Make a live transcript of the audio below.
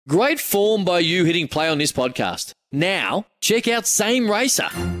Great form by you hitting play on this podcast. Now, check out Same Racer,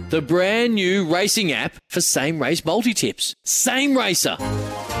 the brand new racing app for same race multi-tips. Same Racer.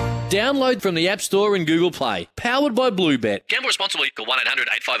 Download from the App Store and Google Play. Powered by Bluebet. Gamble responsibly. Call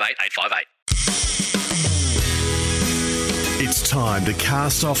 1-800-858-858. It's time to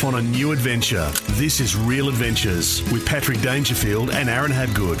cast off on a new adventure. This is Real Adventures with Patrick Dangerfield and Aaron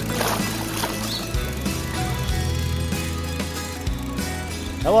Habgood.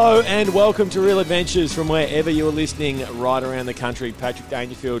 Hello and welcome to Real Adventures from wherever you are listening right around the country. Patrick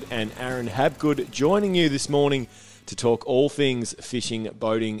Dangerfield and Aaron Habgood joining you this morning to talk all things fishing,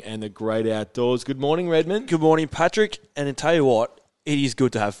 boating and the great outdoors. Good morning, Redmond. Good morning, Patrick. And to tell you what, it is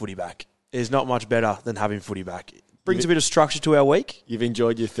good to have footy back. There's not much better than having footy back. It brings a bit of structure to our week. You've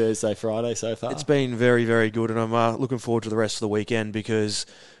enjoyed your Thursday, Friday so far? It's been very, very good, and I'm looking forward to the rest of the weekend because,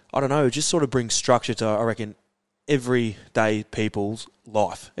 I don't know, it just sort of brings structure to, I reckon, everyday people's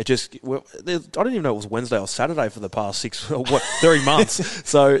life. I didn't even know it was Wednesday or Saturday for the past 3 months.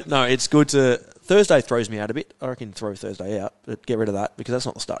 So, no, it's good to... Thursday throws me out a bit. I reckon throw Thursday out, but get rid of that because that's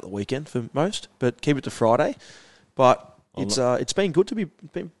not the start of the weekend for most. But keep it to Friday. But it's been good to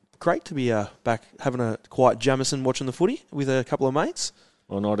been great to be back having a quiet Jamison watching the footy with a couple of mates.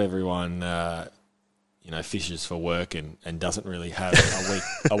 Well, not everyone... fishes for work and doesn't really have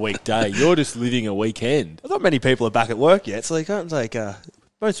a weekday. You're just living a weekend. Not many people are back at work yet, so they can't take...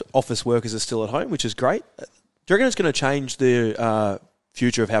 most office workers are still at home, which is great. Do you reckon it's going to change the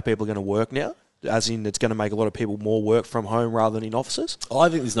future of how people are going to work now? As in, it's going to make a lot of people more work from home rather than in offices? I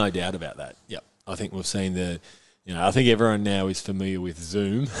think there's no doubt about that. Yep. I think we've seen I think everyone now is familiar with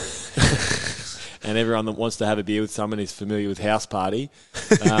Zoom. And everyone that wants to have a beer with someone is familiar with House Party.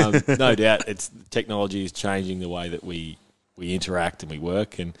 No doubt, technology is changing the way that we interact and we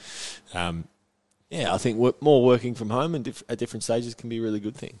work. And I think more working from home and at different stages can be a really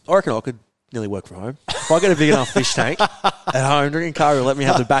good thing. I reckon I could nearly work from home. If I get a big enough fish tank at home, drinking curry will let me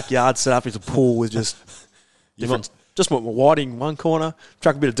have the backyard set up as a pool with just just put my whiting in one corner,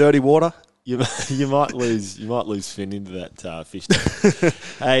 chuck a bit of dirty water. You might lose Finn into that fish tank.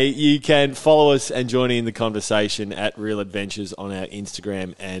 Hey, you can follow us and join in the conversation at Real Adventures on our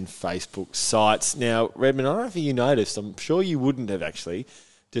Instagram and Facebook sites. Now, Redmond, I don't know if you noticed, I'm sure you wouldn't have actually,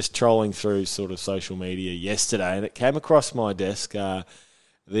 just trolling through sort of social media yesterday, and it came across my desk, the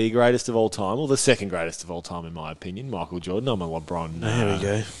greatest of all time, or the second greatest of all time in my opinion, Michael Jordan. I'm a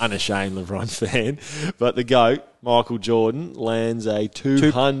unashamed LeBron fan. But the GOAT, Michael Jordan, lands a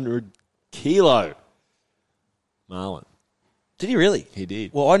 200-kilo marlin. Did he really? He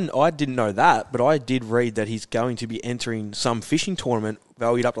did. Well, I didn't know that, but I did read that he's going to be entering some fishing tournament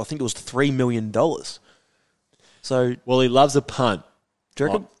valued up, I think it was $3 million. So, well, he loves a punt. Do you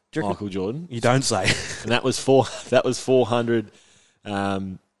reckon? Michael Jordan. You don't say. And that was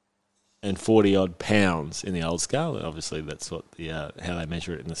 440 odd pounds in the old scale. And obviously, that's what how they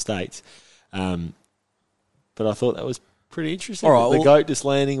measure it in the States. But I thought that was pretty interesting. All right, the GOAT just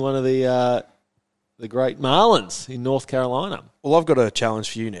landing one of the great marlins in North Carolina. Well, I've got a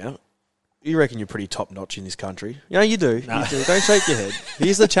challenge for you now. You reckon you're pretty top notch in this country? Yeah, you do. No. You do. Don't shake your head.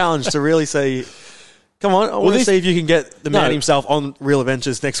 Here's the challenge to really see. Come on, I want to see if you can get the man himself on Real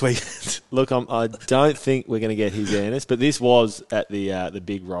Adventures next week. Look, I don't think we're going to get his Ernest, but this was at the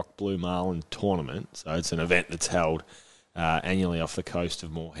Big Rock Blue Marlin tournament. So it's an event that's held annually off the coast of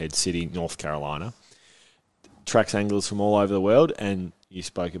Morehead City, North Carolina. Tracks anglers from all over the world, and you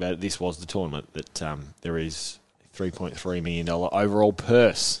spoke about it. This was the tournament that there is a $3.3 million overall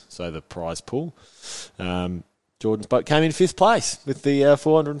purse, so the prize pool. Jordan's boat came in 5th place with the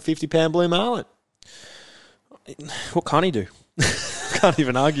 450-pound blue marlin. What can't he do? Can't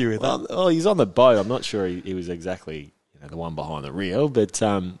even argue with that. Well, he's on the boat. I'm not sure he was exactly the one behind the reel, but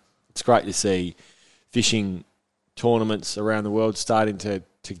it's great to see fishing tournaments around the world starting to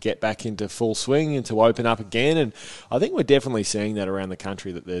get back into full swing and to open up again. And I think we're definitely seeing that around the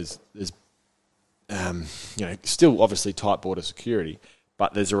country, that there's still obviously tight border security,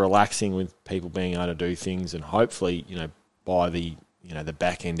 but there's a relaxing with people being able to do things, and hopefully, by the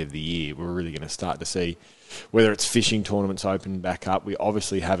back end of the year, we're really going to start to see whether it's fishing tournaments open back up. We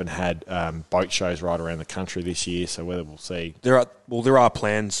obviously haven't had boat shows right around the country this year, so whether we'll see. There are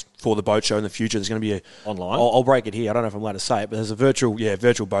plans for the boat show in the future. There's going to be online. I'll break it here. I don't know if I'm allowed to say it, but there's a virtual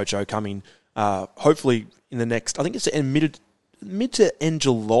boat show coming. Hopefully in the next, I think it's mid to end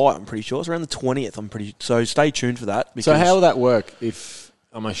July. I'm pretty sure it's around the 20th. So stay tuned for that. So how will that work? If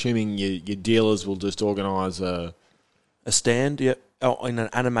I'm assuming your dealers will just organise a stand, yeah. in an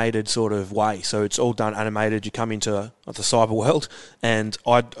animated sort of way. So it's all done animated. You come into the cyber world, and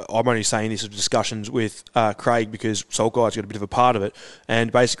I'm only saying this in discussions with Craig because Soul Guide's got a bit of a part of it.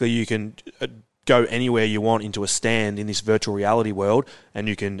 And basically you can go anywhere you want into a stand in this virtual reality world, and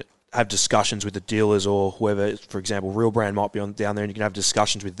you can have discussions with the dealers or whoever. For example, Real Brand might be down there, and you can have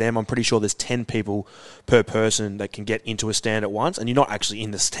discussions with them. I'm pretty sure there's 10 people per person that can get into a stand at once, and you're not actually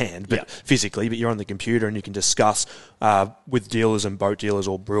in the stand but physically, but you're on the computer and you can discuss with dealers and boat dealers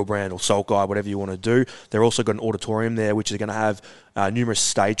or Real Brand or Salt Guide, whatever you want to do. They're also got an auditorium there, which is going to have numerous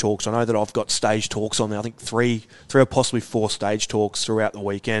stage talks. I know that I've got stage talks on there. I think three or possibly 4 stage talks throughout the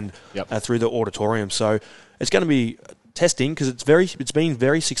weekend through the auditorium. So it's going to be testing because it's been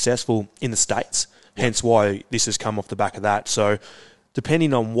very successful in the States, hence why this has come off the back of that. So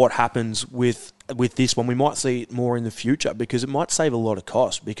depending on what happens with this one, we might see it more in the future because it might save a lot of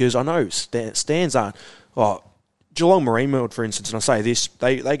cost, because I know stands aren't... Geelong Marine World, for instance, and I say this,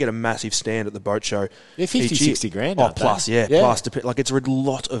 they get a massive stand at the boat show. Yeah, 50, 60 grand. Plus, plus. Like, it's a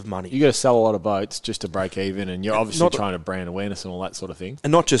lot of money. You got to sell a lot of boats just to break even, and you're obviously trying to brand awareness and all that sort of thing.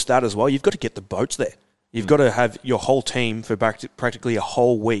 And not just that as well, you've got to get the boats there. You've got to have your whole team for practically a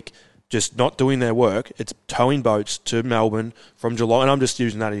whole week just not doing their work. It's towing boats to Melbourne from Geelong. And I'm just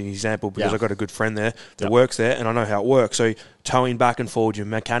using that as an example because I've got a good friend there that works there and I know how it works. So towing back and forward, your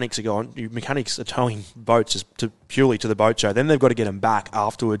mechanics are towing boats purely to the boat show. Then they've got to get them back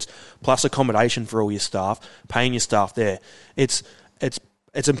afterwards, plus accommodation for all your staff, paying your staff there. It's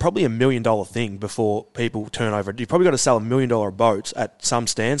probably $1 million thing before people turn over. You've probably got to sell $1 million boats at some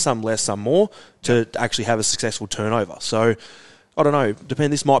stands, some less, some more, to actually have a successful turnover. So, I don't know.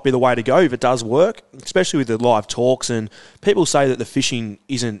 This might be the way to go if it does work, especially with the live talks. And people say that the fishing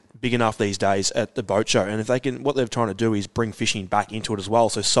isn't big enough these days at the boat show. And if they can, what they're trying to do is bring fishing back into it as well.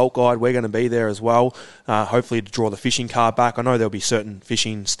 So Salt Guide, we're going to be there as well, hopefully to draw the fishing card back. I know there'll be certain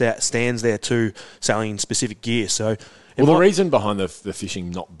fishing stands there too, selling specific gear. So, the reason behind the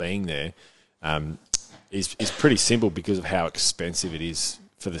fishing not being there is pretty simple because of how expensive it is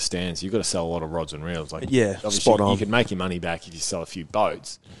for the stands. You've got to sell a lot of rods and reels. Spot on. You can make your money back if you sell a few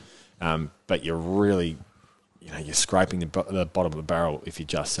boats, but you're really, you're scraping the bottom of the barrel if you're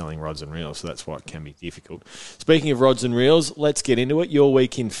just selling rods and reels. So that's why it can be difficult. Speaking of rods and reels, let's get into it. Your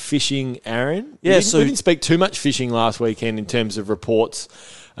week in fishing, Aaron. Yeah, we didn't speak too much fishing last weekend in terms of reports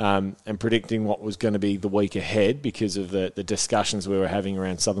and predicting what was going to be the week ahead because of the discussions we were having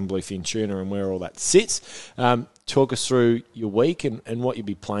around southern bluefin tuna and where all that sits. Talk us through your week and what you'll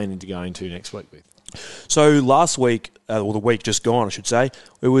be planning to go into next week with. So last week, or the week just gone, I should say,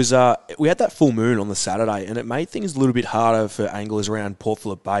 it was we had that full moon on the Saturday, and it made things a little bit harder for anglers around Port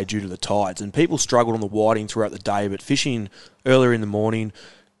Phillip Bay due to the tides. And people struggled on the whiting throughout the day, but fishing earlier in the morning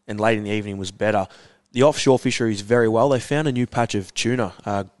and late in the evening was better. The offshore fisheries very well. They found a new patch of tuna.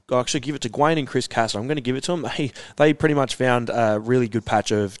 I'll actually give it to Gwayne and Chris Castle. I'm going to give it to them. They pretty much found a really good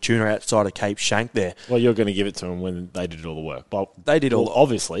patch of tuna outside of Cape Shank there. Well, you're going to give it to them when they did all the work. Well, they did all.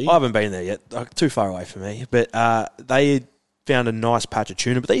 Obviously, I haven't been there yet. Too far away for me. But they found a nice patch of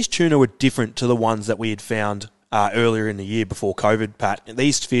tuna. But these tuna were different to the ones that we had found earlier in the year before COVID, Pat.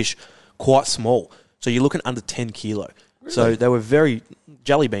 These fish quite small. So you're looking under 10 kilo. Really? So they were very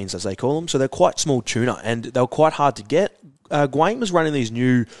jelly beans, as they call them. So they're quite small tuna, and they were quite hard to get. Gwayne was running these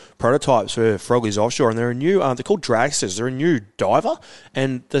new prototypes for Frogley's Offshore, and they're a new. They're called dragsters. They're a new diver,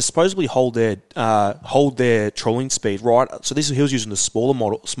 and they supposedly hold their trolling speed right. So he was using the smaller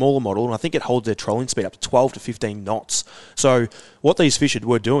model, and I think it holds their trolling speed up to 12 to 15 knots. So what these fish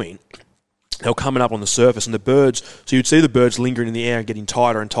were doing, they were coming up on the surface, and the birds, so you'd see the birds lingering in the air and getting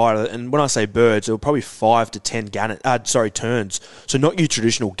tighter and tighter. And when I say birds, there were probably 5 to 10 terns. So not your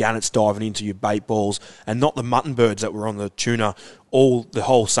traditional gannets diving into your bait balls, and not the mutton birds that were on the tuna the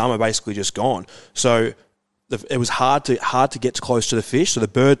whole summer, basically just gone. So it was hard to get close to the fish. So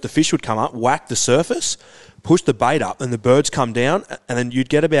the fish would come up, whack the surface, push the bait up, and the birds come down, and then you'd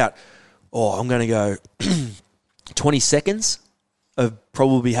get about, I'm going to go 20 seconds of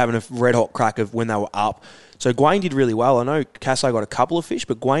probably having a red-hot crack of when they were up. So Gwayne did really well. I know Casso got a couple of fish,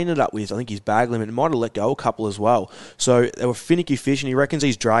 but Gwayne ended up with, I think, his bag limit. He might have let go a couple as well. So they were finicky fish, and he reckons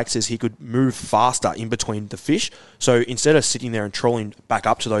these dragsters, he could move faster in between the fish. So instead of sitting there and trolling back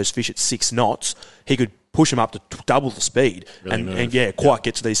up to those fish at 6 knots, he could push them up to double the speed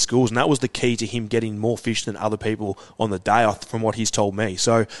get to these schools. And that was the key to him getting more fish than other people on the day, from what he's told me.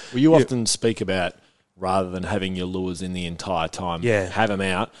 So, you often speak about, rather than having your lures in the entire time, have them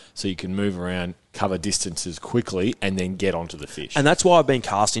out so you can move around, cover distances quickly, and then get onto the fish. And that's why I've been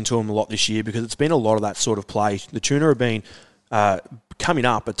casting to them a lot this year, because it's been a lot of that sort of play. The tuna have been coming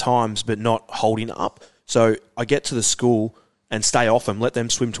up at times, but not holding up. So I get to the school, and stay off them, let them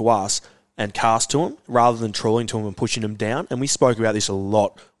swim to us and cast to them rather than trawling to them and pushing them down. And we spoke about this a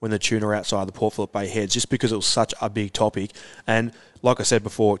lot when the tuna were outside the Port Phillip Bay heads, just because it was such a big topic. And like I said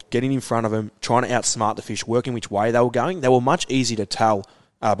before, getting in front of them, trying to outsmart the fish, working which way they were going, they were much easier to tell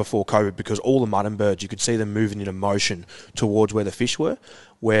before COVID, because all the mutton birds, you could see them moving in a motion towards where the fish were,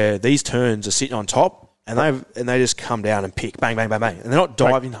 where these terns are sitting on top and they just come down and pick, bang, bang, bang, bang. And they're not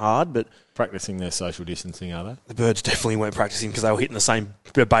diving hard, but... Practicing their social distancing, are they? The birds definitely weren't practicing because they were hitting the same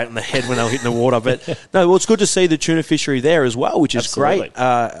bait on the head when they were hitting the water. But no, well, it's good to see the tuna fishery there as well, which is Absolutely. great.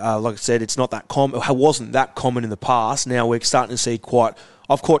 Like I said, it's not that common. It wasn't that common in the past. Now we're starting to see quite...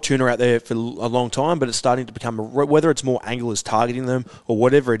 I've caught tuna out there for a long time, but it's starting to become... Whether it's more anglers targeting them or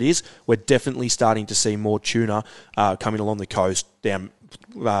whatever it is, we're definitely starting to see more tuna coming along the coast down...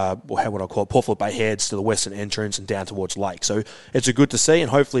 how would I call it? Port Phillip Bay heads to the western entrance and down towards Lake. So it's a good to see, and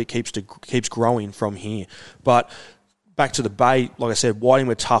hopefully it keeps growing from here. But back to the bay, like I said, whiting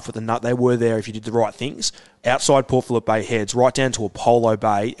were tough with the nut. They were there if you did the right things. Outside Port Phillip Bay heads, right down to Apollo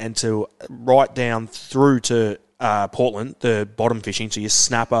Bay, and to right down through to Portland, the bottom fishing. So your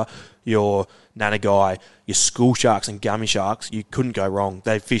snapper, your nanagai, your school sharks and gummy sharks, you couldn't go wrong.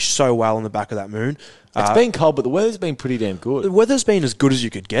 They fish so well on the back of that moon. It's been cold, but the weather's been pretty damn good. The weather's been as good as you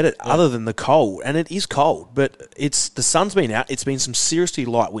could get it, other than the cold. And it is cold, but the sun's been out. It's been some seriously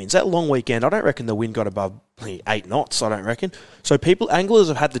light winds. That long weekend, I don't reckon the wind got above 8 knots, I don't reckon. So anglers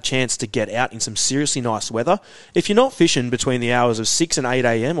have had the chance to get out in some seriously nice weather. If you're not fishing between the hours of 6 and 8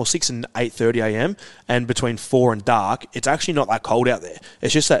 a.m. or 6 and 8:30 a.m. and between 4 and dark, it's actually not that cold out there.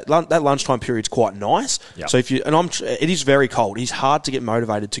 It's just that lunchtime period's quite nice. Yep. So it is very cold. It's hard to get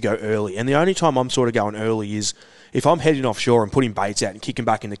motivated to go early. And the only time I'm sort of going early is if I'm heading offshore and putting baits out and kicking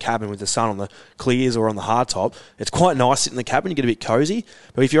back in the cabin with the sun on the clears or on the hardtop. It's quite nice sitting in the cabin, you get a bit cozy.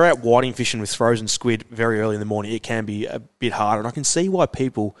 But if you're out whiting fishing with frozen squid very early in the morning, it can be a bit harder. And I can see why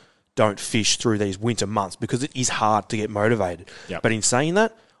people don't fish through these winter months, because it is hard to get motivated. Yep. But in saying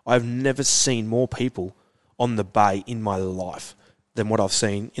that, I've never seen more people on the bay in my life than what I've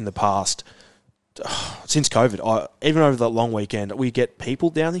seen in the past. Since COVID, even over the long weekend, we get people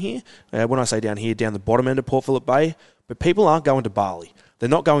down here. When I say down here, down the bottom end of Port Phillip Bay, but people aren't going to Bali. They're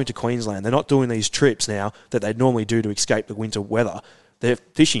not going to Queensland. They're not doing these trips now that they'd normally do to escape the winter weather. They're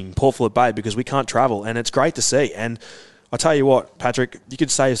fishing Port Phillip Bay because we can't travel, and it's great to see. And I tell you what, Patrick, you could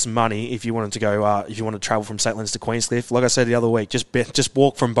save some money if you wanted to go. If you want to travel from St. Leonards to Queenscliff, like I said the other week, just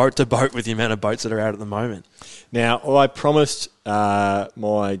walk from boat to boat with the amount of boats that are out at the moment. Now, I promised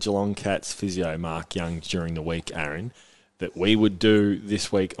my Geelong Cats physio, Mark Young, during the week, Aaron, that we would do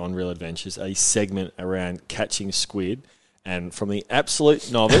this week on Real Adventures a segment around catching squid. And from the absolute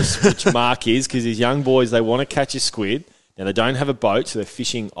novice, which Mark is, because his young boys, they want to catch a squid. Now, they don't have a boat, so they're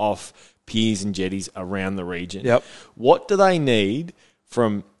fishing off piers and jetties around the region. Yep. What do they need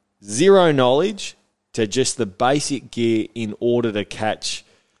from zero knowledge to just the basic gear in order to catch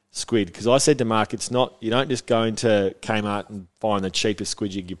squid? Because I said to Mark, it's not, you don't just go into Kmart and find the cheapest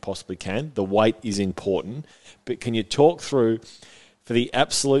squid jig you possibly can. The weight is important. But can you talk through, for the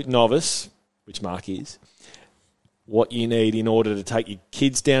absolute novice, which Mark is, what you need in order to take your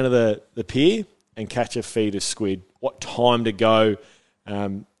kids down to the pier and catch a feed of squid? What time to go?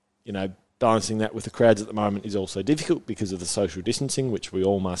 Balancing that with the crowds at the moment is also difficult because of the social distancing, which we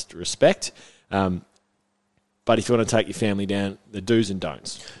all must respect. But if you want to take your family down, the do's and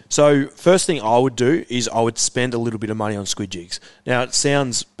don'ts. So first thing I would do is I would spend a little bit of money on squid jigs. Now, it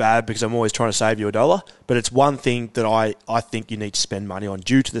sounds bad because I'm always trying to save you $1, but it's one thing that I think you need to spend money on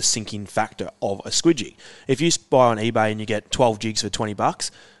due to the sinking factor of a squid jig. If you buy on eBay and you get 12 jigs for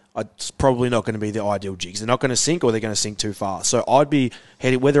 $20, it's probably not going to be the ideal jigs. They're not going to sink, or they're going to sink too far. So I'd be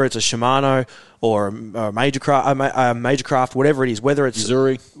heading, whether it's a Shimano or a Major Craft, whatever it is, whether it's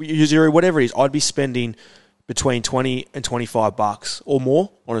Uzuri, whatever it is, I'd be spending between $20 and $25 or more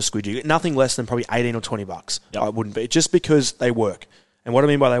on a squid jig. Nothing less than probably $18 or $20. Yep. I wouldn't be, just because they work. And what I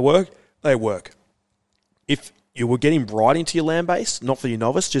mean by they work. If you were getting right into your land-based, not for your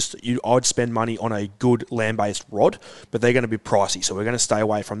novice, I'd spend money on a good land-based rod, but they're going to be pricey, so we're going to stay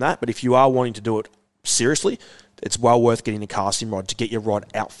away from that. But if you are wanting to do it seriously, it's well worth getting a casting rod to get your rod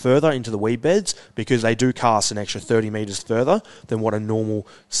out further into the weed beds, because they do cast an extra 30 metres further than what a normal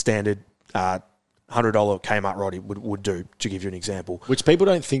standard $100 Kmart rod would do, to give you an example. Which people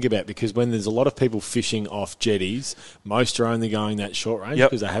don't think about, because when there's a lot of people fishing off jetties, most are only going that short range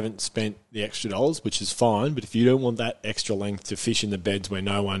because they haven't spent the extra dollars, which is fine. But if you don't want that extra length to fish in the beds where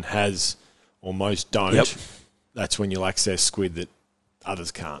no one has, or most don't, that's when you'll access squid that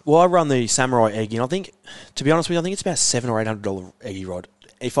others can't. Well, I run the Samurai Eggy, and I think, to be honest with you, I think it's about $700 or $800 Eggy rod.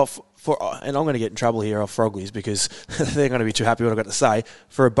 and I'm going to get in trouble here off Froglies because they're going to be too happy with what I've got to say.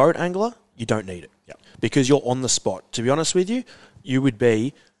 For a boat angler, you don't need it because you're on the spot. To be honest with you, you would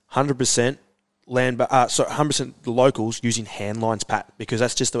be 100% 100% the locals using hand lines, Pat, because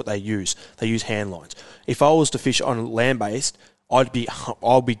that's just what they use. They use hand lines. If I was to fish on land-based, I'll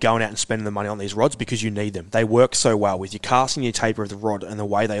be going out and spending the money on these rods because you need them. They work so well with your casting, your taper of the rod, and the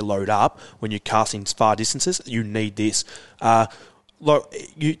way they load up when you're casting far distances. You need this.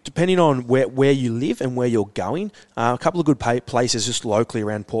 Depending on where you live and where you're going, a couple of good places just locally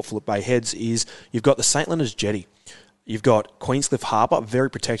around Port Phillip Bay Heads is you've got the St Leonards Jetty. You've got Queenscliff Harbour, very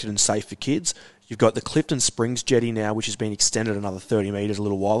protected and safe for kids. You've got the Clifton Springs Jetty now, which has been extended another 30 metres a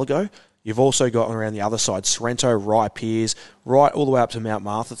little while ago. You've also got around the other side, Sorrento, Rye Piers, right all the way up to Mount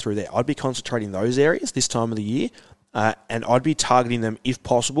Martha through there. I'd be concentrating those areas this time of the year, and I'd be targeting them, if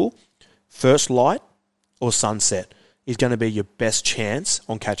possible, first light or sunset is going to be your best chance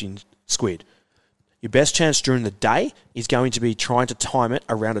on catching squid. Your best chance during the day is going to be trying to time it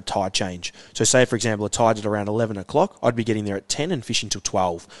around a tide change. So say, for example, a tide's at around 11 o'clock, I'd be getting there at 10 and fishing till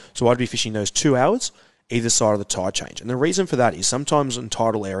 12. So I'd be fishing those 2 hours either side of the tide change. And the reason for that is sometimes in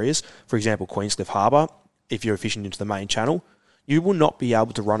tidal areas, for example, Queenscliff Harbour, if you're fishing into the main channel, you will not be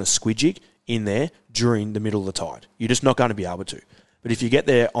able to run a squid jig in there during the middle of the tide. You're just not going to be able to. But if you get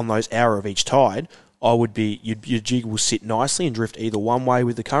there on those hour of each tide, your jig will sit nicely and drift either one way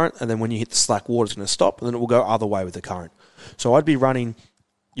with the current, and then when you hit the slack water, it's going to stop, and then it will go other way with the current. So I'd be running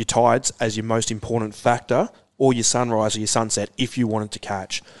your tides as your most important factor, or your sunrise or your sunset if you wanted to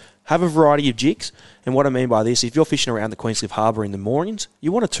catch. Have a variety of jigs, and what I mean by this, if you're fishing around the Queenscliff Harbour in the mornings,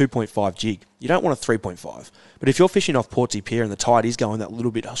 you want a 2.5 jig. You don't want a 3.5. But if you're fishing off Portsea Pier and the tide is going that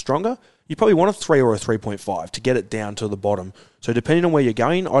little bit stronger, you probably want a 3 or a 3.5 to get it down to the bottom. So depending on where you're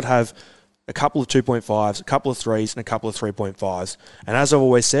going, I'd have a couple of 2.5s, a couple of 3s, and a couple of 3.5s. And as I've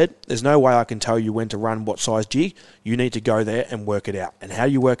always said, there's no way I can tell you when to run what size jig. You need to go there and work it out. And how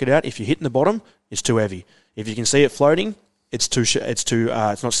you work it out, if you're hitting the bottom, it's too heavy. If you can see it floating, it's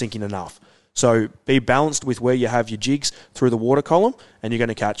not sinking enough. So be balanced with where you have your jigs through the water column, and you're going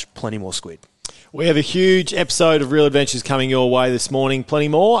to catch plenty more squid. We have a huge episode of Real Adventures coming your way this morning. Plenty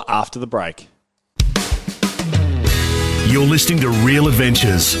more after the break. You're listening to Real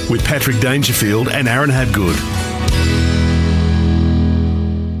Adventures with Patrick Dangerfield and Aaron Habgood.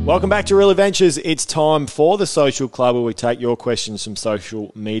 Welcome back to Real Adventures. It's time for the Social Club, where we take your questions from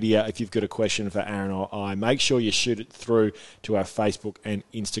social media. If you've got a question for Aaron or I, make sure you shoot it through to our Facebook and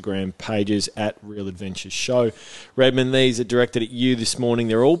Instagram pages at Real Adventures Show. Redmond, these are directed at you this morning.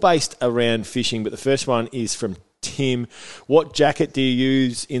 They're all based around fishing, but the first one is from Tim. What jacket do you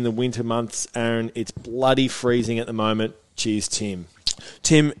use in the winter months, Aaron? It's bloody freezing at the moment. Cheers, Tim.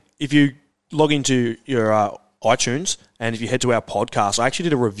 Tim, if you log into your iTunes and if you head to our podcast, I actually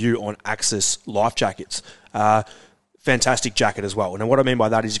did a review on Axis life jackets. Fantastic jacket as well. And what I mean by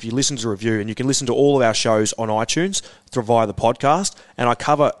that is if you listen to the review, and you can listen to all of our shows on iTunes via the podcast, and I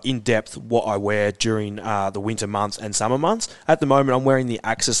cover in depth what I wear during the winter months and summer months. At the moment, I'm wearing the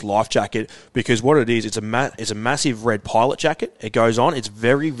Axis life jacket because what it is, it's a massive red pilot jacket. It goes on. It's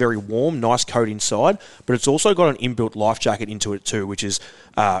very, very warm, nice coat inside, but it's also got an inbuilt life jacket into it too, which is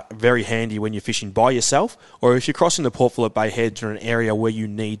very handy when you're fishing by yourself or if you're crossing the Port Phillip Bay Heads or an area where you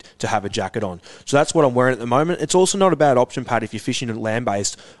need to have a jacket on. So that's what I'm wearing at the moment. It's also not a bad option, Pat, if you're fishing at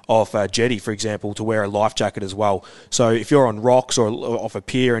land-based off a jetty, for example, to wear a life jacket as well. So if you're on rocks or off a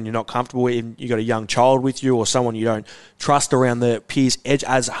pier and you're not comfortable, and you've got a young child with you or someone you don't trust around the pier's edge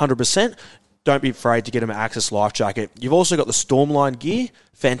as 100%, don't be afraid to get them an Axis life jacket. You've also got the Stormline gear.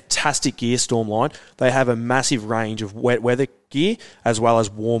 Fantastic gear, Stormline. They have a massive range of wet weather gear as well as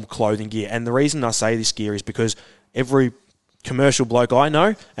warm clothing gear. And the reason I say this gear is because every commercial bloke I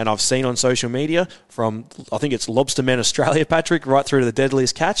know, and I've seen on social media, from I think it's Lobstermen Australia, Patrick, right through to the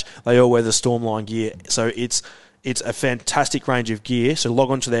Deadliest Catch, they all wear the Stormline gear. So it's a fantastic range of gear. So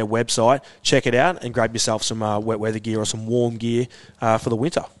log on to their website, check it out, and grab yourself some wet weather gear or some warm gear for the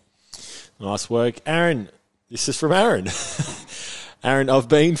winter. Nice work. Aaron, this is from Aaron. Aaron, I've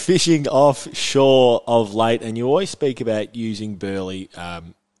been fishing offshore of late, and you always speak about using burley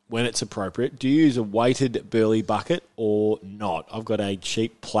when it's appropriate. Do you use a weighted burley bucket or not? I've got a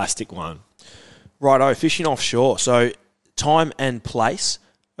cheap plastic one. Righto, fishing offshore. So time and place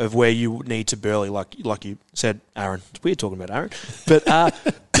of where you need to burley, like you said, Aaron. It's weird talking about Aaron. But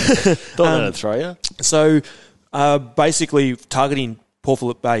Don't let it throw you. So basically targeting Port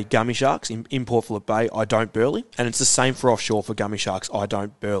Phillip Bay gummy sharks. In Port Phillip Bay, I don't burley. And it's the same for offshore for gummy sharks. I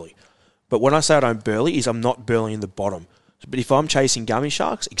don't burley. But when I say I don't burley, is I'm not burleying the bottom. But if I'm chasing gummy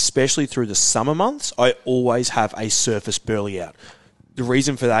sharks, especially through the summer months, I always have a surface burley out. the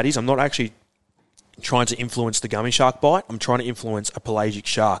reason for that is I'm not actually trying to influence the gummy shark bite. I'm trying to influence a pelagic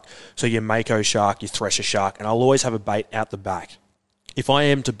shark. So your mako shark, your thresher shark, and I'll always have a bait out the back. If I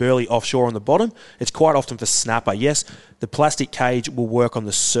am to burley offshore on the bottom, it's quite often for snapper. Yes, the plastic cage will work on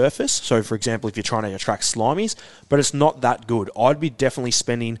the surface. So, for example, if you're trying to attract slimies, but it's not that good. I'd be definitely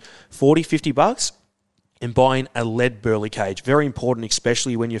spending $40, $50 and buying a lead burley cage. Very important,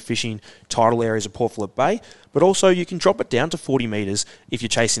 especially when you're fishing tidal areas of Port Phillip Bay. But also, you can drop it down to 40 metres if you're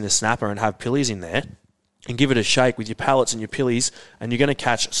chasing the snapper and have pillies in there, and give it a shake with your pallets and your pillies, and you're going to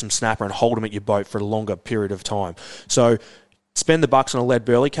catch some snapper and hold them at your boat for a longer period of time. So spend the bucks on a lead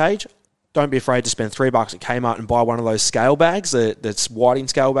burley cage. Don't be afraid to spend $3 at Kmart and buy one of those scale bags, that's whiting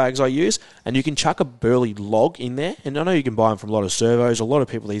scale bags I use, and you can chuck a burley log in there. And I know you can buy them from a lot of servos. A lot of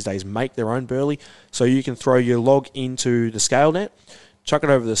people these days make their own burley. So you can throw your log into the scale net, chuck it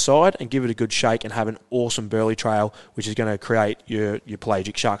over the side and give it a good shake and have an awesome burley trail, which is going to create your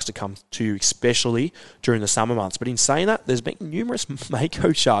pelagic sharks to come to you, especially during the summer months. But in saying that, there's been numerous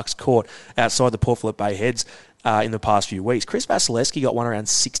mako sharks caught outside the Port Phillip Bay heads in the past few weeks. Chris Vasilevsky got one around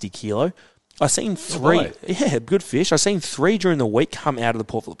 60 kilo. I've seen 3. Yeah, good fish. I've seen 3 during the week come out of the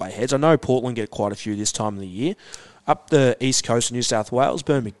Port Phillip Bay heads. I know Portland get quite a few this time of the year. Up the east coast of New South Wales,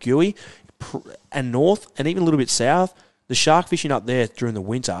 Burn-McGuey, and north, and even a little bit south, the shark fishing up there during the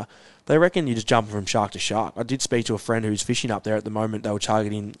winter, they reckon you're just jumping from shark to shark. I did speak to a friend who's fishing up there at the moment. They were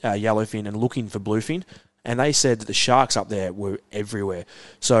targeting yellowfin and looking for bluefin, and they said that the sharks up there were everywhere.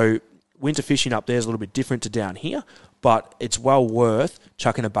 So winter fishing up there is a little bit different to down here, but it's well worth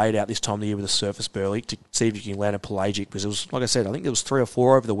chucking a bait out this time of the year with a surface burley to see if you can land a pelagic, because it was, like I said, I think there was 3 or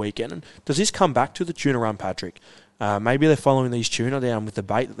 4 over the weekend. And does this come back to the tuna run, Patrick? Maybe they're following these tuna down with the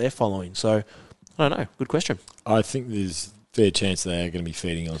bait that they're following. So I don't know. Good question. I think there's a fair chance they are going to be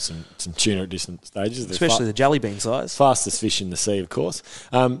feeding on some tuna at different stages. They're especially the jelly bean size. Fastest fish in the sea, of course.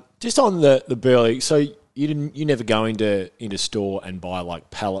 Just on the burley, so you never go into store and buy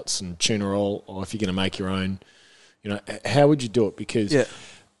like pallets and tuna oil, or if you're going to make your own, how would you do it? Because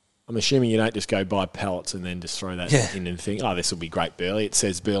I'm assuming you don't just go buy pallets and then just throw that in and think, oh, this will be great burley. It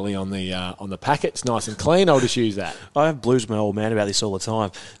says burley on the packet. It's nice and clean. I'll just use that. I have blues my old man about this all the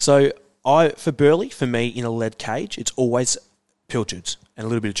time. So for burley, for me, in a lead cage, it's always pilchards and a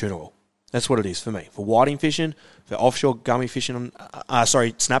little bit of tuna oil. That's what it is for me. For whiting fishing, for offshore gummy fishing,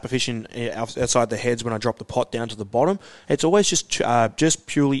 snapper fishing outside the heads when I drop the pot down to the bottom, it's always just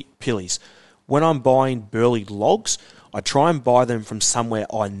purely pillies. When I'm buying burley logs, I try and buy them from somewhere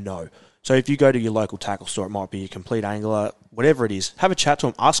I know. So if you go to your local tackle store, it might be a Complete Angler, whatever it is, have a chat to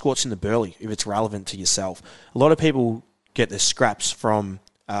them, ask what's in the burley if it's relevant to yourself. A lot of people get their scraps from,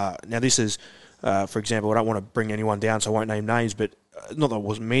 now this is, for example, I don't want to bring anyone down, so I won't name names, but not that I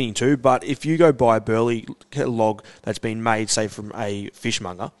wasn't meaning to, but if you go buy a burley log that's been made, say, from a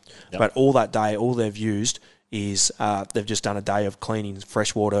fishmonger, but all that day, all they've used is they've just done a day of cleaning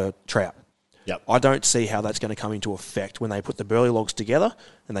freshwater trout. Yep. I don't see how that's going to come into effect when they put the burley logs together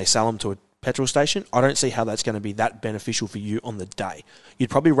and they sell them to a petrol station. I don't see how that's going to be that beneficial for you on the day.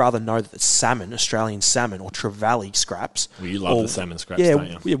 You'd probably rather know that it's salmon, Australian salmon, or trevally scraps. Well, you love the salmon scraps, don't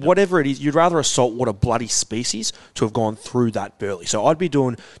you? Yeah, whatever it is. You'd rather a saltwater bloody species to have gone through that burley. So I'd be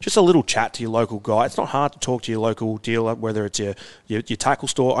doing just a little chat to your local guy. It's not hard to talk to your local dealer, whether it's your tackle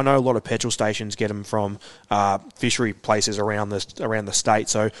store. I know a lot of petrol stations get them from fishery places around the state.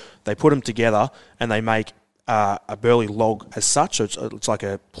 So they put them together and they make a burley log as such. So it's like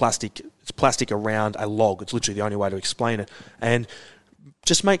a plastic. It's plastic around a log. It's literally the only way to explain it. And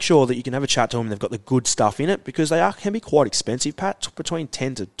just make sure that you can have a chat to them. They've got the good stuff in it, because can be quite expensive, Pat, between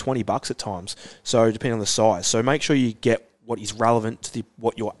 $10 to $20 at times. So depending on the size. So make sure you get what is relevant to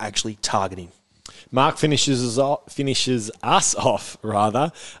what you're actually targeting. Mark finishes us off.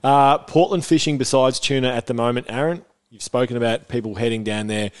 Portland fishing besides tuna at the moment, Aaron. You've spoken about people heading down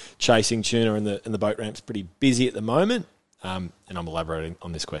there chasing tuna, and the boat ramp's pretty busy at the moment. And I'm elaborating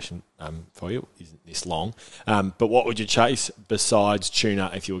on this question for you. Isn't this long? But what would you chase besides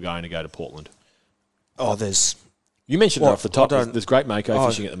tuna if you were going to go to Portland? Oh, You mentioned it off the top. There's great mako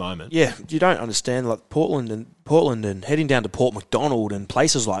fishing at the moment. Yeah, you don't understand. Like Portland and heading down to Port Macdonald and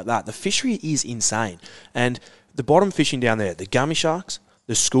places like that, the fishery is insane. And the bottom fishing down there, the gummy sharks,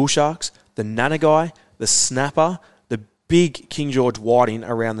 the school sharks, the nanagai, the snapper, big King George whiting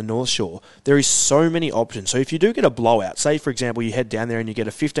around the North Shore. There is so many options. So if you do get a blowout, say for example you head down there and you get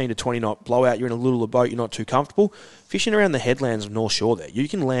a 15 to 20 knot blowout, you're in a little boat, you're not too comfortable, fishing around the headlands of North Shore there, you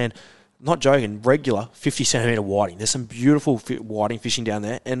can land, not joking, regular 50 centimetre whiting. There's some beautiful whiting fishing down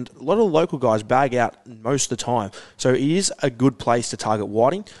there, and a lot of the local guys bag out most of the time. So it is a good place to target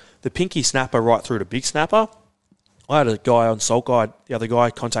whiting. The pinky snapper right through to big snapper, I had a guy on Salt Guide, the other guy,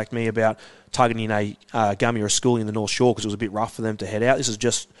 contact me about tugging in a gummy or a schoolie in the North Shore because it was a bit rough for them to head out. This is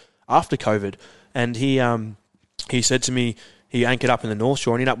just after COVID. And he said to me he anchored up in the North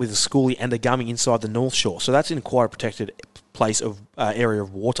Shore and ended up with a schoolie and a gummy inside the North Shore. So that's in quite a protected place of area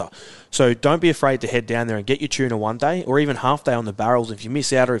of water. So don't be afraid to head down there and get your tuna one day or even half day on the barrels. If you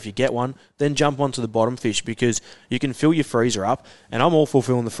miss out or if you get one, then jump onto the bottom fish because you can fill your freezer up. And I'm all for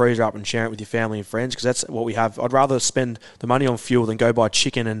filling the freezer up and sharing it with your family and friends because that's what we have. I'd rather spend the money on fuel than go buy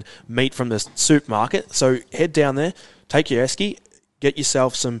chicken and meat from the supermarket. So head down there, take your esky, get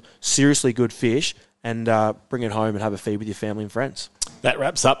yourself some seriously good fish and bring it home and have a feed with your family and friends. That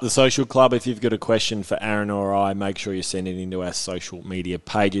wraps up the Social Club. If you've got a question for Aaron or I, make sure you send it into our social media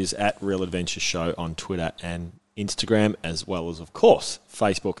pages at Real Adventure Show on Twitter and Instagram, as well as, of course,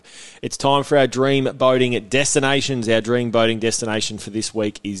 Facebook. It's time for our dream boating destinations. Our dream boating destination for this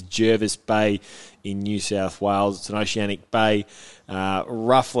week is Jervis Bay in New South Wales. It's an oceanic bay,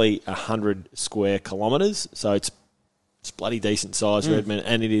 roughly 100 square kilometres, so it's bloody decent size, Redmond,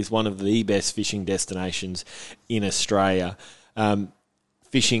 and it is one of the best fishing destinations in Australia.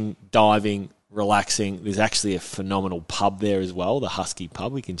 Fishing, diving, relaxing. There's actually a phenomenal pub there as well, the Husky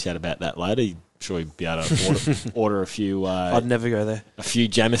Pub. We can chat about that later. I'm sure you'd be able to order a few... I'd never go there. A few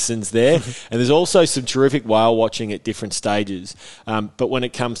Jamisons there. And there's also some terrific whale watching at different stages. But when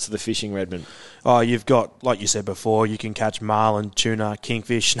it comes to the fishing, Redmond... Oh, you've got, like you said before, you can catch marlin, tuna,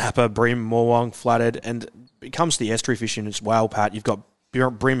 kingfish, snapper, bream, morwong, flathead, and it comes to the estuary fishing as well, Pat. You've got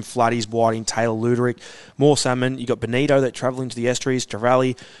bream, flatties, whiting, tail, luderick, more salmon. You've got bonito that travel into the estuaries,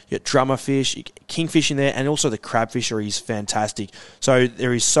 trevally, you got drummerfish, you get kingfish in there, and also the crab fishery is fantastic. So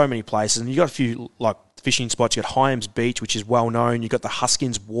there is so many places, and you've got a few like fishing spots. You've got Hyams Beach, which is well known. You've got the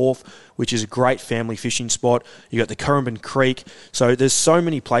Huskins Wharf, which is a great family fishing spot. You've got the Currumbin Creek. So there's so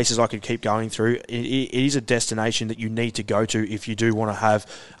many places I could keep going through. It is a destination that you need to go to if you do want to have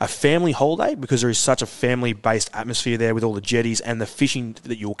a family holiday because there is such a family-based atmosphere there with all the jetties and the fishing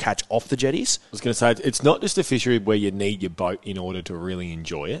that you'll catch off the jetties. I was going to say, it's not just a fishery where you need your boat in order to really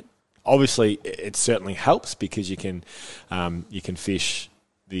enjoy it. Obviously, it certainly helps because you can fish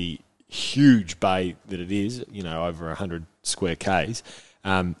the huge bay that it is, over 100 square Ks.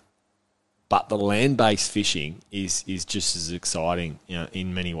 But the land-based fishing is just as exciting,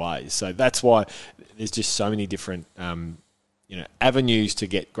 in many ways. So that's why there's just so many different, avenues to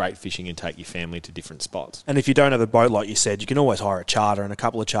get great fishing and take your family to different spots. And if you don't have a boat, like you said, you can always hire a charter, and a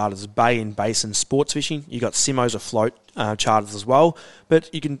couple of charters, bay and basin sports fishing. You got Simos afloat charters as well. But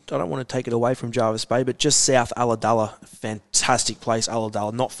I don't want to take it away from Jervis Bay, but just south Ulladulla, fantastic place,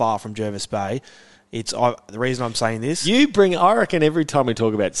 Ulladulla, not far from Jervis Bay. The reason I'm saying this... I reckon every time we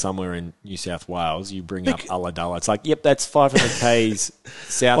talk about somewhere in New South Wales, you bring up Ulladulla. It's like, yep, that's 500 Ks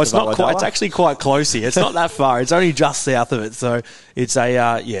south of Ulladulla. It's actually quite close here. It's not that far. It's only just south of it. So it's like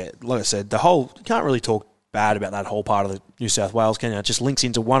I said, you can't really talk bad about that whole part of the New South Wales, can you? It just links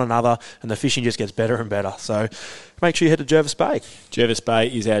into one another and the fishing just gets better and better. So make sure you head to Jervis Bay. Jervis Bay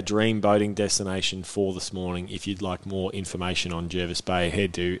is our dream boating destination for this morning. If you'd like more information on Jervis Bay,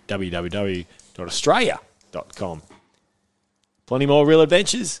 head to www.australia.com. Plenty more Real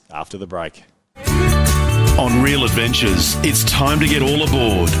Adventures after the break. On Real Adventures, it's time to get all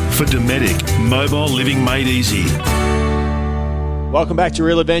aboard for Dometic Mobile Living Made Easy. Welcome back to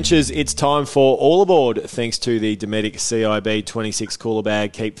Real Adventures. It's time for All Aboard, thanks to the Dometic CIB 26 cooler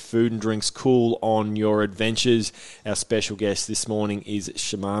bag. Keep food and drinks cool on your adventures. Our special guest this morning is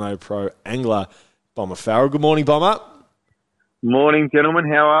Shimano Pro angler Bomber Farrell. Good morning, Bomber. Morning,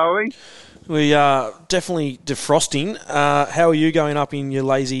 gentlemen. How are we? We are definitely defrosting. How are you going up in your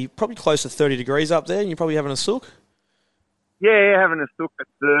lazy, probably close to 30 degrees up there, and you're probably having a sook? Yeah, having a sook at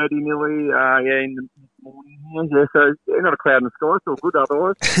 30 nearly, in the morning. Yeah, so not a cloud in the sky, it's all good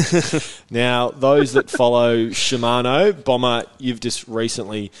otherwise. Now, those that follow Shimano, Bomber, you've just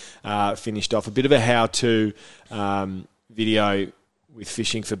recently finished off a bit of a how-to video with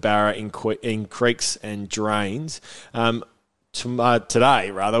fishing for barra in creeks and drains.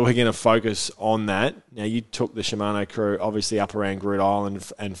 Today, we're going to focus on that. Now, you took the Shimano crew, obviously, up around Groote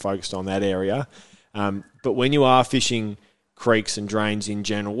Eylandt and focused on that area. But when you are fishing creeks and drains in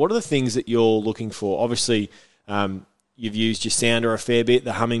general, what are the things that you're looking for? Obviously, you've used your sounder a fair bit,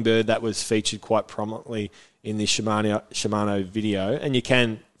 the Humminbird, that was featured quite prominently in the Shimano video, and you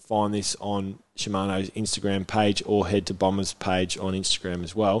can find this on Shimano's Instagram page or head to Bomber's page on Instagram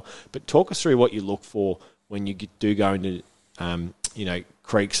as well. But talk us through what you look for when you do go into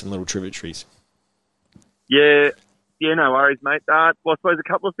creeks and little tributaries. Yeah, no worries, mate. Well, I suppose a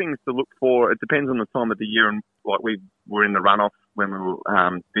couple of things to look for. It depends on the time of the year, and like we were in the runoff when we were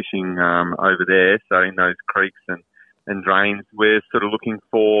fishing over there, so in those creeks and and drains. We're sort of looking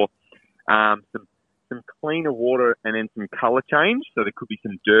for some cleaner water and then some colour change. So there could be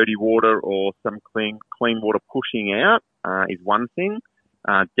some dirty water or some clean water pushing out is one thing.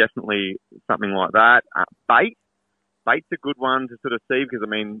 Definitely something like that. Bait's a good one to sort of see because, I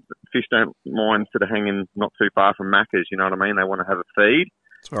mean, fish don't mind sort of hanging not too far from Macca's, you know what I mean? They want to have a feed.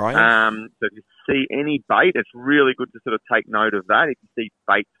 That's right. So if you see any bait, it's really good to sort of take note of that. If you see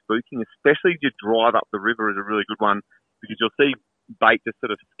bait spooking, especially if you drive up the river, is a really good one because you'll see bait just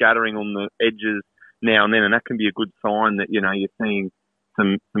sort of scattering on the edges now and then, and that can be a good sign that, you know, you're seeing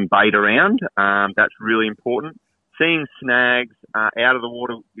some bait around. That's really important. Seeing snags out of the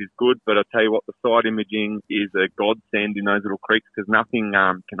water is good, but I'll tell you what, the side imaging is a godsend in those little creeks because nothing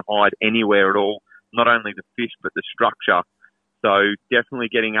can hide anywhere at all, not only the fish but the structure. So definitely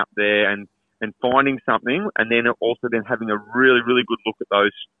getting up there and finding something, and then also having a really, really good look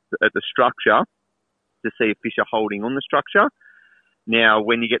at the structure to see if fish are holding on the structure. Now,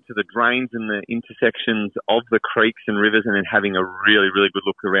 when you get to the drains and the intersections of the creeks and rivers, and then having a really, really good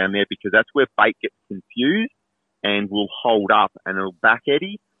look around there because that's where bait gets confused and will hold up and it'll back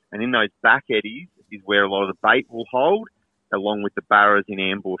eddy. And in those back eddies is where a lot of the bait will hold, along with the barras in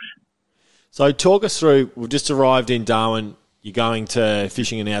ambush. So talk us through, we've just arrived in Darwin, you're going to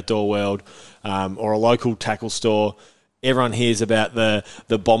Fishing and Outdoor World or a local tackle store. Everyone hears about the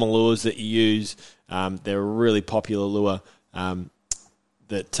bomber lures that you use. They're a really popular lure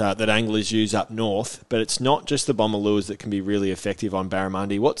that anglers use up north, but it's not just the bomber lures that can be really effective on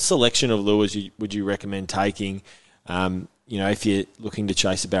barramundi. What selection of lures would you recommend taking, if you're looking to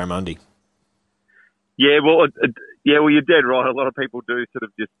chase a barramundi? Well, you're dead right. A lot of people do sort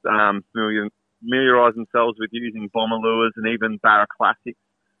of just familiarise themselves with using bomber lures and even Barra Classics.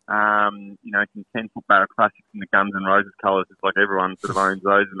 Some 10-foot Barra Classics in the Guns N' Roses colours. It's like everyone sort of owns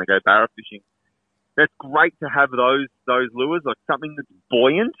those when they go barra fishing. That's great to have those lures, like something that's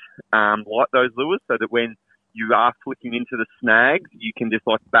buoyant, like those lures, so that when you are flicking into the snags, you can just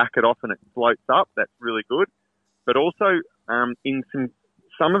like back it off and it floats up. That's really good. But also in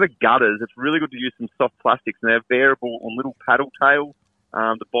some of the gutters, it's really good to use some soft plastics, and they're variable on little paddle tail.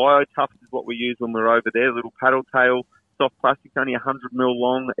 The BioTough is what we use when we're over there. Little paddle tail soft plastics, only 100 mil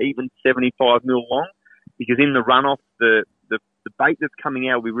long, even 75 mil long, because in the runoff, the bait that's coming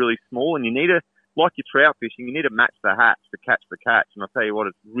out will be really small, and you need to, like your trout fishing, you need to match the hatch to catch the catch. And I'll tell you what,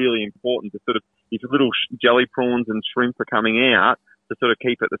 it's really important to sort of, if your little jelly prawns and shrimp are coming out, to sort of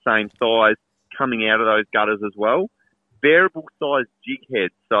keep it the same size coming out of those gutters as well. Variable size jig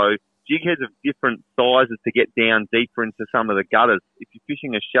heads. So jig heads of different sizes to get down deeper into some of the gutters. If you're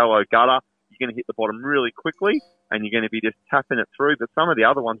fishing a shallow gutter, you're going to hit the bottom really quickly and you're going to be just tapping it through. But some of the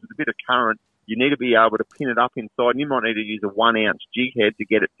other ones with a bit of current, you need to be able to pin it up inside, and you might need to use a 1 ounce jig head to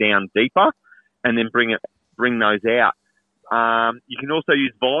get it down deeper, and then bring those out. You can also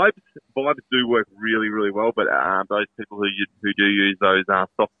use vibes. Vibes do work really, really well, but those people who do use those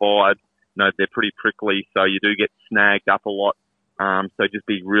soft vibes, they're pretty prickly, so you do get snagged up a lot. So just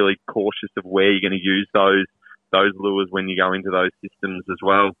be really cautious of where you're going to use those lures when you go into those systems as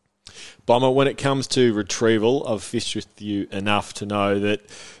well. Bomber, when it comes to retrieval, I've fished with you enough to know that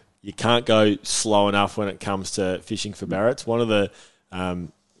you can't go slow enough when it comes to fishing for barrets. One of the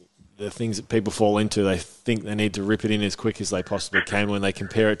things that people fall into, they think they need to rip it in as quick as they possibly can when they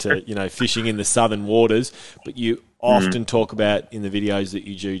compare it to, fishing in the southern waters. But you often talk about in the videos that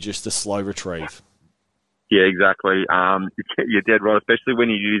you do just a slow retrieve. Yeah, exactly. You're dead right, especially when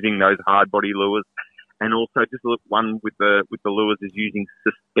you're using those hard body lures. And also just look, one with the lures is using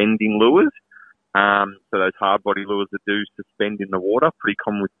suspending lures. So those hard body lures that do suspend in the water, pretty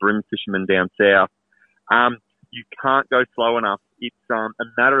common with bream fishermen down south. You can't go slow enough. It's a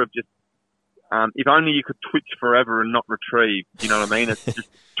matter of just, if only you could twitch forever and not retrieve. You know what I mean? It's just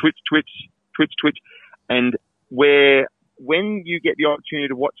twitch, twitch, twitch, twitch. And when you get the opportunity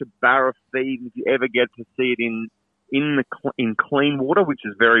to watch a barra feed, if you ever get to see it in clean water, which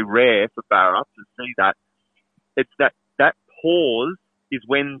is very rare for barra to see that, it's that pause is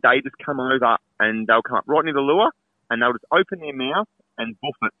when they just come over and they'll come up right near the lure and they'll just open their mouth and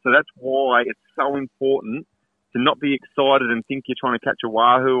buff it. So that's why it's so important to not be excited and think you're trying to catch a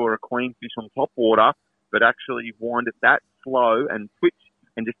wahoo or a queenfish on top water, but actually wind it that slow and twitch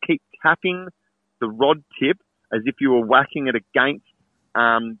and just keep tapping the rod tip as if you were whacking it against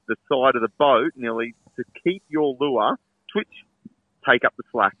the side of the boat, nearly, to keep your lure. Twitch, take up the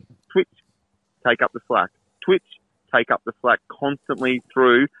slack. Twitch, take up the slack. Twitch, take up the slack, constantly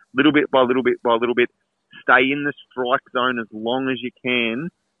through, little bit by little bit by little bit. Stay in the strike zone as long as you can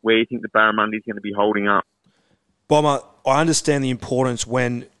where you think the barramundi is going to be holding up. Bomber, I understand the importance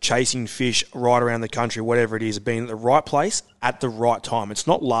when chasing fish right around the country, whatever it is, being at the right place at the right time. It's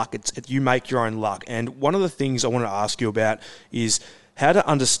not luck, it's you make your own luck. And one of the things I want to ask you about is how to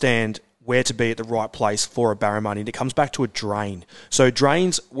understand where to be at the right place for a barramundi. And it comes back to a drain. So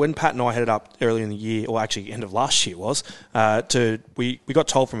drains, when Pat and I headed up earlier in the year, or actually end of last year we got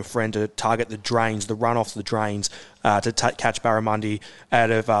told from a friend to target the drains, the runoff of the drains, to catch barramundi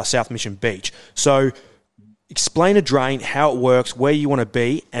out of South Mission Beach. So explain a drain, how it works, where you want to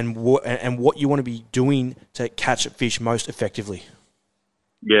be, and what you want to be doing to catch fish most effectively.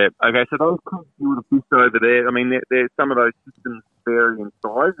 Yeah, okay, so those creeks you would have fished over there, I mean, some of those systems vary in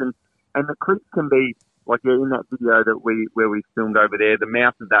size, and the creeks can be, like in that video where we filmed over there, the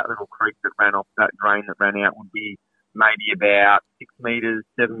mouth of that little creek that ran off, that drain that ran out, would be maybe about 6 metres,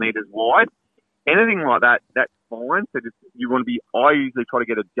 7 metres wide. Anything like that, that's fine. So you want to be, I usually try to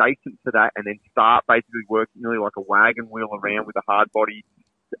get adjacent to that and then start basically working really like a wagon wheel around with a hard body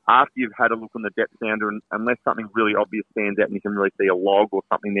after you've had a look on the depth sounder, and unless something really obvious stands out and you can really see a log or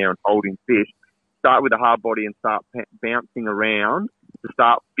something there and holding fish, start with a hard body and start bouncing around to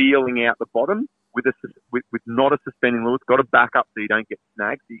start feeling out the bottom with not a suspending lure. It's got to back up so you don't get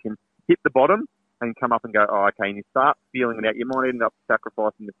snagged. So you can hit the bottom and come up and go, oh, okay, and you start feeling it out. You might end up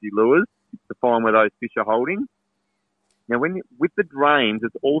sacrificing a few lures to find where those fish are holding. Now, with the drains,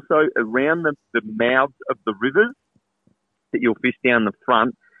 it's also around the mouths of the rivers that you'll fish down the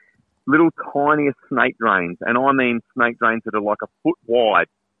front, little tiniest snake drains. And I mean snake drains that are like a foot wide,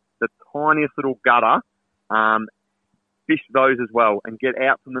 the tiniest little gutter. Fish those as well and get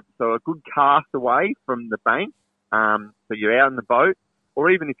out from so a good cast away from the bank. So you're out in the boat, or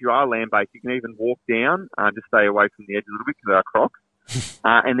even if you are land-based, you can even walk down, just stay away from the edge a little bit because there are crocs,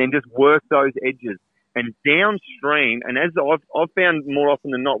 and then just work those edges. And downstream, and as I've found more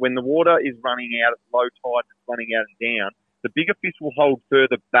often than not, when the water is running out at low tide, it's running out and down, the bigger fish will hold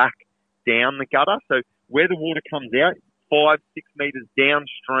further back down the gutter. So where the water comes out, 5-6 metres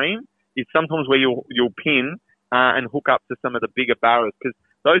downstream, is sometimes where you'll pin and hook up to some of the bigger barrows, because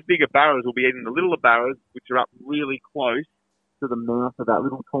those bigger barrows will be eating the littler barrows, which are up really close to the mouth of that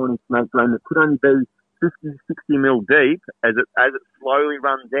little tiny snake drain that could only be 50, 60 mil deep as it slowly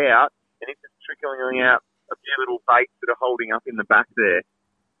runs out, and it's just trickling out a few little baits that are holding up in the back there.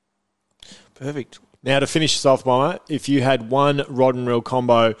 Perfect. Now, to finish this off, Bomber, if you had one rod and reel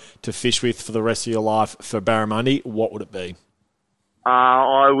combo to fish with for the rest of your life for barramundi, what would it be?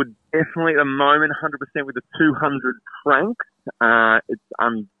 I would definitely, at the moment, 100% with the 200 cranks.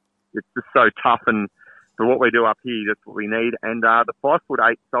 It's just so tough, and for what we do up here, that's what we need. And the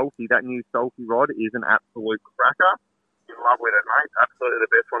 5'8" Salty, that new Salty rod, is an absolute cracker. In love with it, mate. Absolutely the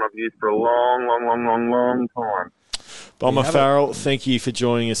best one I've used for a long time. Bomber Farrell, thank you for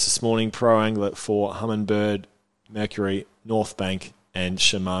joining us this morning. Pro angler for Humminbird, Mercury, North Bank, and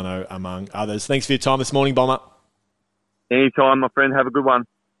Shimano, among others. Thanks for your time this morning, Bomber. Anytime, my friend. Have a good one.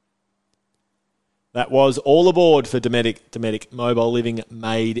 That was all aboard for Dometic Mobile Living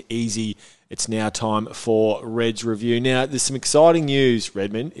made easy. It's now time for Red's Review. Now, there's some exciting news,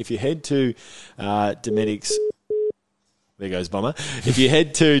 Redmond. If you head to Dometic's... There goes Bomber. If you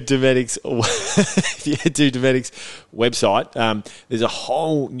head to Dometic's website, there's a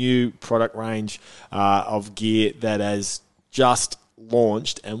whole new product range of gear that has just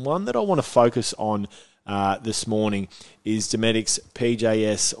launched, and one that I want to focus on this morning is Dometic's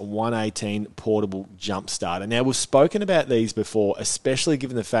PJS 118 portable jump starter. Now, we've spoken about these before, especially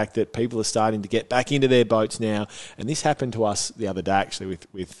given the fact that people are starting to get back into their boats now, and this happened to us the other day actually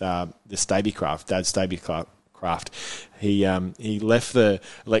with the Stabicraft, Dad's Stabicraft. He left the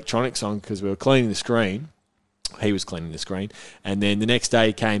electronics on because we were cleaning the screen. He was cleaning the screen, and then the next day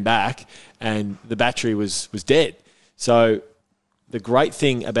he came back and the battery was dead. So the great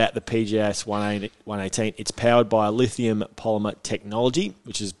thing about the PJS 118, it's powered by a lithium polymer technology,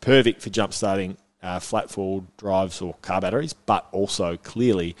 which is perfect for jump starting flat forward drives or car batteries, but also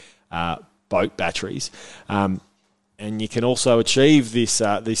clearly boat batteries. And you can also achieve this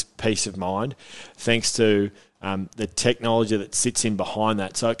peace of mind thanks to the technology that sits in behind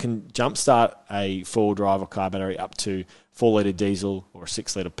that. So it can jumpstart a four-wheel drive or car battery up to 4-litre diesel or a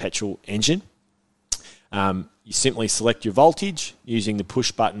 6-litre petrol engine. You simply select your voltage using the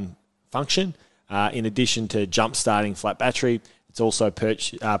push button function. In addition to jump-starting flat battery, it's also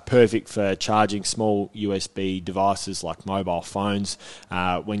perfect for charging small USB devices like mobile phones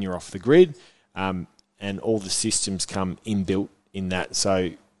when you're off the grid. And all the systems come inbuilt in that, so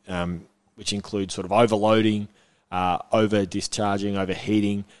which include sort of overloading, over discharging,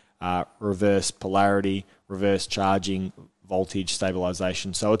 overheating, reverse polarity, reverse charging, voltage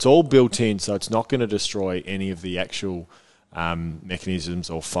stabilization. So it's all built in, so it's not going to destroy any of the actual mechanisms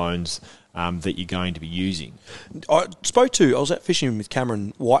or phones that you're going to be using. I was out fishing with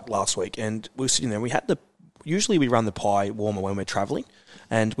Cameron White last week, and we were sitting there. Usually we run the pie warmer when we're travelling,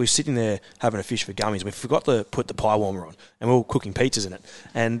 and we're sitting there having a fish for gummies. We forgot to put the pie warmer on, and we were cooking pizzas in it.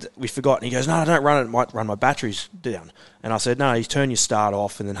 And we forgot, and he goes, "No, I don't run it. It might run my batteries down." And I said, "No, you turn your start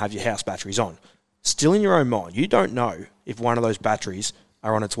off and then have your house batteries on." Still in your own mind, you don't know if one of those batteries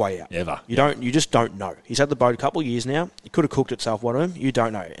are on its way out. Ever. You just don't know. He's had the boat a couple of years now. It could have cooked itself, one of them. You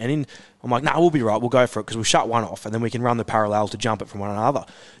don't know. And I'm like, "No, we'll be right. We'll go for it because we'll shut one off and then we can run the parallel to jump it from one another."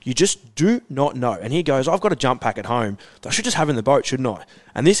 You just do not know. And he goes, "I've got a jump pack at home that I should just have in the boat, shouldn't I?"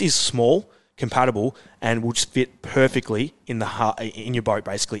 And this is small, compatible, and will just fit perfectly in your boat,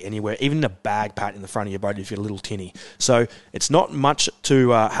 basically anywhere, even in a bag pat in the front of your boat if you're a little tinny. So it's not much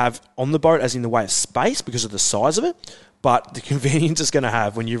to have on the boat as in the way of space because of the size of it, but the convenience it's going to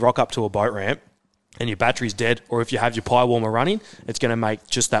have when you rock up to a boat ramp and your battery's dead, or if you have your pie warmer running, it's going to make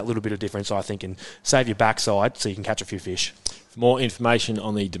just that little bit of difference, I think, and save your backside so you can catch a few fish. For more information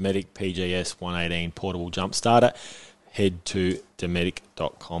on the Dometic PGS 118 portable jump starter, head to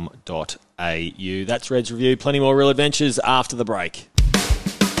dometic.com.au. That's Red's Review. Plenty more Real Adventures after the break.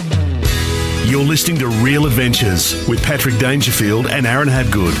 You're listening to Real Adventures with Patrick Dangerfield and Aaron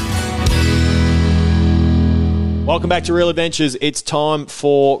Habgood. Welcome back to Real Adventures. It's time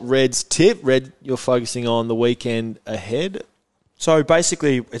for Red's Tip. Red, you're focusing on the weekend ahead. So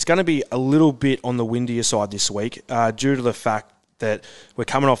basically, it's going to be a little bit on the windier side this week due to the fact that we're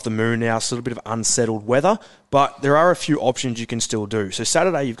coming off the moon now. It's a little bit of unsettled weather, but there are a few options you can still do. So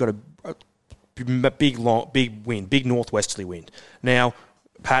Saturday, you've got a big wind, big northwesterly wind. Now,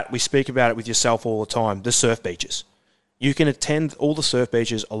 Pat, we speak about it with yourself all the time, the surf beaches. You can attend all the surf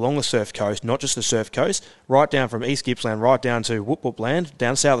beaches along the surf coast, not just the surf coast, right down from East Gippsland, right down to Whoop Whoop Land,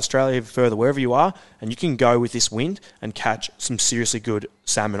 down South Australia, even further, wherever you are, and you can go with this wind and catch some seriously good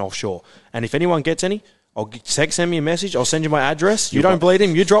salmon offshore. And if anyone gets any, send me a message. I'll send you my address. You don't bleed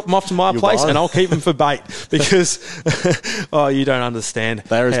him. You drop them off to my place, and I'll keep them for bait because you don't understand.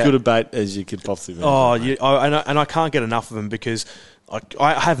 They're as good a bait as you could possibly. And I can't get enough of them because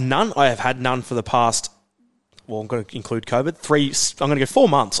I have none. I have had none for the past. Well, I'm going to include COVID. I'm going to go 4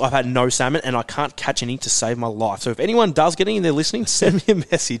 months. I've had no salmon, and I can't catch any to save my life. So if anyone does get any and they're listening, send me a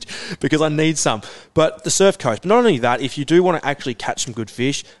message because I need some. But the surf coast. But not only that, if you do want to actually catch some good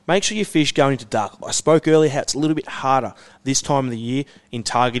fish, make sure your fish go into dark. I spoke earlier how it's a little bit harder this time of the year in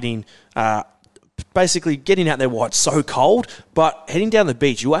targeting basically getting out there while it's so cold, but heading down the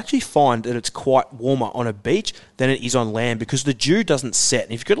beach, you'll actually find that it's quite warmer on a beach than it is on land because the dew doesn't set.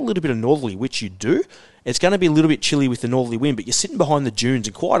 And if you've got a little bit of northerly, which you do, it's going to be a little bit chilly with the northerly wind, but you're sitting behind the dunes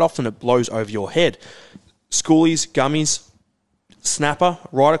and quite often it blows over your head. Schoolies, gummies, snapper,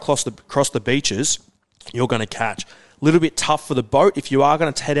 right across the beaches, you're going to catch. A little bit tough for the boat. If you are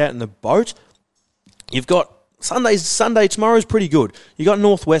going to head out in the boat, you've got Sunday, tomorrow's pretty good. You got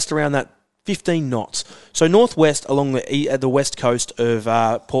northwest around that 15 knots. So northwest along the west coast of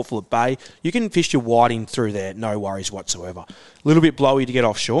Port Phillip Bay, you can fish your whiting through there, no worries whatsoever. A little bit blowy to get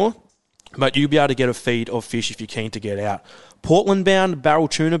offshore, but you'll be able to get a feed of fish if you're keen to get out. Portland bound, barrel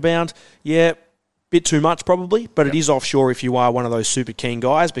tuna bound, yeah, bit too much probably, but it is offshore if you are one of those super keen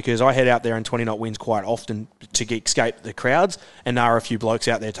guys because I head out there in 20 knot winds quite often to escape the crowds, and there are a few blokes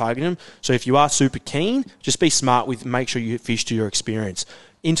out there targeting them. So if you are super keen, just be smart make sure you fish to your experience.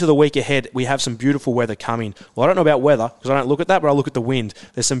 Into the week ahead, we have some beautiful weather coming. Well, I don't know about weather because I don't look at that, but I look at the wind.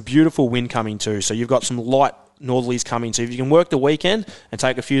 There's some beautiful wind coming too. So you've got some light northerlies coming. So if you can work the weekend and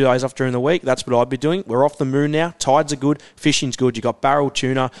take a few days off during the week, that's what I'd be doing. We're off the moon now. Tides are good. Fishing's good. You've got barrel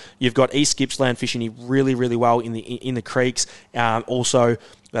tuna. You've got East Gippsland fishing really, really well in the creeks. Also,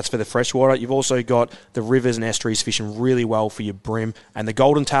 that's for the freshwater. You've also got the rivers and estuaries fishing really well for your bream. And the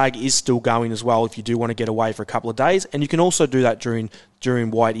golden tag is still going as well if you do want to get away for a couple of days. And you can also do that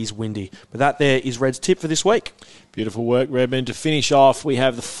during why it is windy. But that there is Red's tip for this week. Beautiful work, Redmond. To finish off, we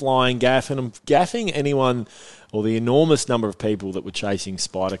have the flying gaff. And I'm gaffing anyone or the enormous number of people that were chasing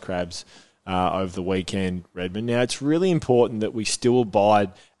spider crabs over the weekend, Redmond. Now, it's really important that we still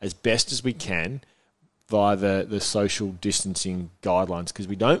abide as best as we can via the social distancing guidelines because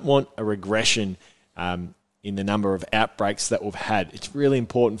we don't want a regression in the number of outbreaks that we've had. It's really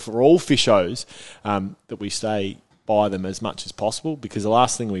important for all fishers that we stay by them as much as possible because the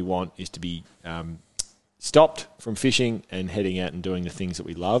last thing we want is to be stopped from fishing and heading out and doing the things that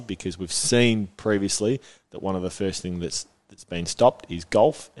we love because we've seen previously that one of the first things that's been stopped is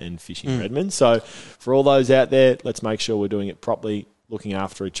golf and fishing, Redmond. So for all those out there, let's make sure we're doing it properly, looking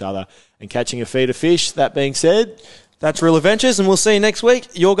after each other and catching a feed of fish. That being said, That's Real Adventures, and we'll see you next week.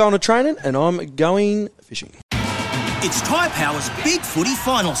 You're going to training, and I'm going fishing. It's Tyre Power's Big Footy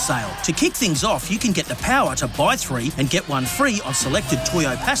Final Sale. To kick things off, you can get the power to buy 3 and get 1 free on selected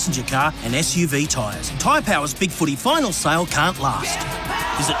Toyo passenger car and SUV tyres. Tyre Power's Big Footy Final Sale can't last.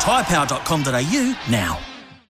 Visit tyrepower.com.au now.